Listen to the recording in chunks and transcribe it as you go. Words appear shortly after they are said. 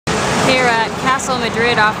Castle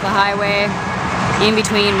Madrid off the highway in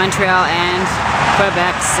between Montreal and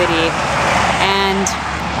Quebec City. And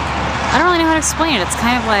I don't really know how to explain it. It's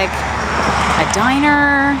kind of like a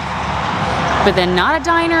diner, but then not a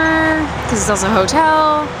diner, because it's also a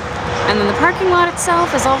hotel. And then the parking lot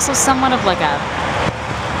itself is also somewhat of like a,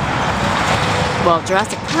 well,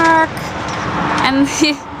 Jurassic Park. And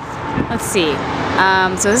let's see.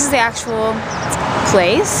 So this is the actual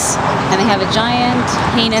place, and they have a giant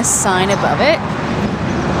heinous sign above it.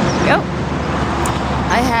 There we go.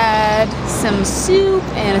 I had some soup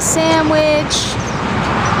and a sandwich.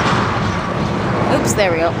 Oops,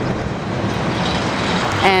 there we go.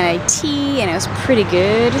 And a tea, and it was pretty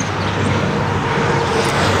good.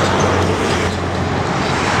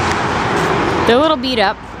 They're a little beat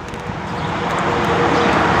up.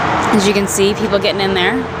 As you can see, people getting in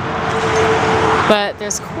there. But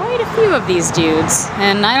there's quite a few of these dudes,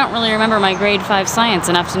 and I don't really remember my grade 5 science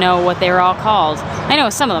enough to know what they were all called. I know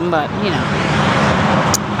some of them, but you know.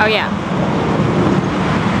 Oh yeah.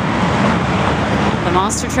 The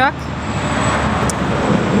monster truck.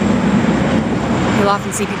 You'll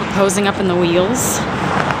often see people posing up in the wheels.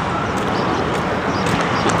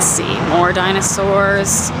 Let's see, more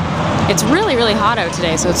dinosaurs. It's really, really hot out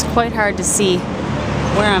today, so it's quite hard to see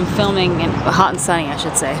where I'm filming, and hot and sunny, I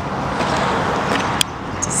should say.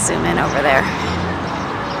 Just zoom in over there.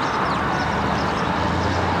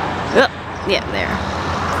 Oh, yeah, there.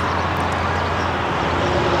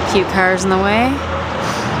 Few cars in the way.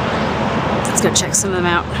 Let's go check some of them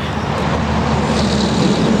out.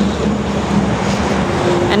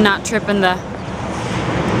 And not trip in the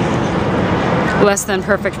less than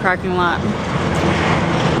perfect parking lot.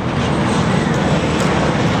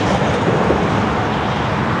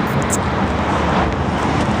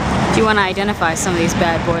 If you want to identify some of these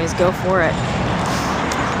bad boys, go for it.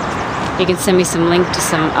 You can send me some link to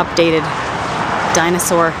some updated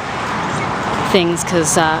dinosaur things,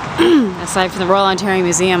 because aside from the Royal Ontario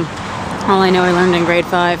Museum, all I know I learned in grade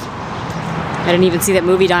 5. I didn't even see that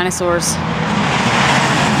movie Dinosaurs.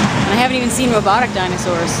 And I haven't even seen robotic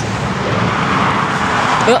dinosaurs.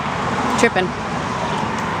 Oh, tripping.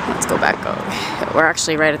 Let's go back. Oh, we're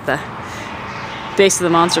actually right at the base of the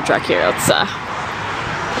monster truck here. Let's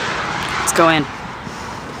go in.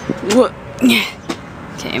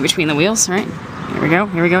 Okay, in between the wheels, right? Here we go,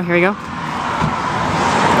 here we go, here we go.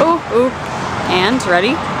 Oh, oh. And,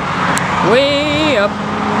 ready? Way up.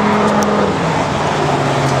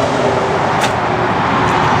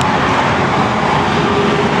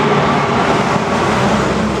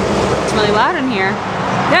 It's really loud in here.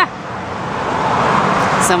 Yeah.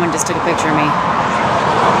 Someone just took a picture of me.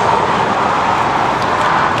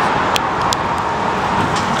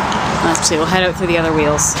 Let's see, we'll head out through the other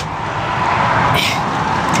wheels.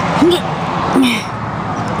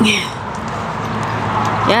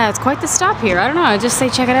 Yeah, it's quite the stop here. I don't know, I'd just say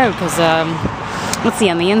check it out, because let's see,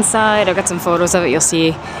 on the inside, I've got some photos of it you'll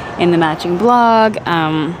see in the matching blog.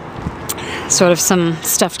 Sort of some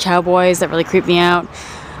stuffed cowboys that really creep me out.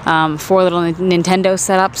 4 little Nintendo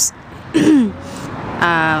setups.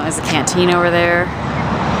 There's a canteen over there.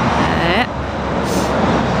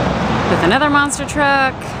 With another monster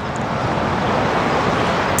truck.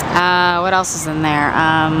 What else is in there?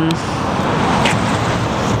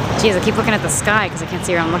 Geez, I keep looking at the sky because I can't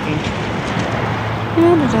see where I'm looking.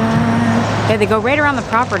 Okay, they go right around the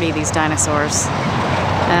property, these dinosaurs.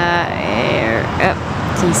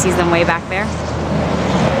 Can you see them way back there?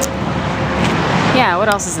 Yeah, what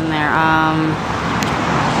else is in there?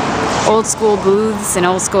 Old school booths, an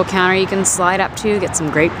old school counter you can slide up to, get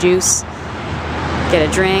some grape juice, get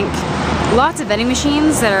a drink. Lots of vending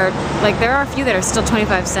machines that are, like, there are a few that are still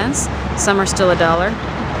 25 cents. Some are still $1.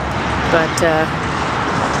 But,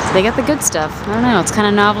 they got the good stuff. I don't know, it's kind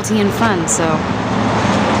of novelty and fun, so.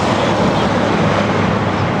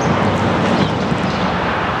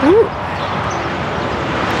 Ooh.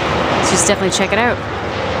 So just definitely check it out.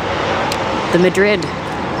 The Madrid.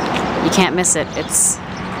 You can't miss it. It's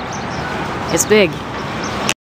big.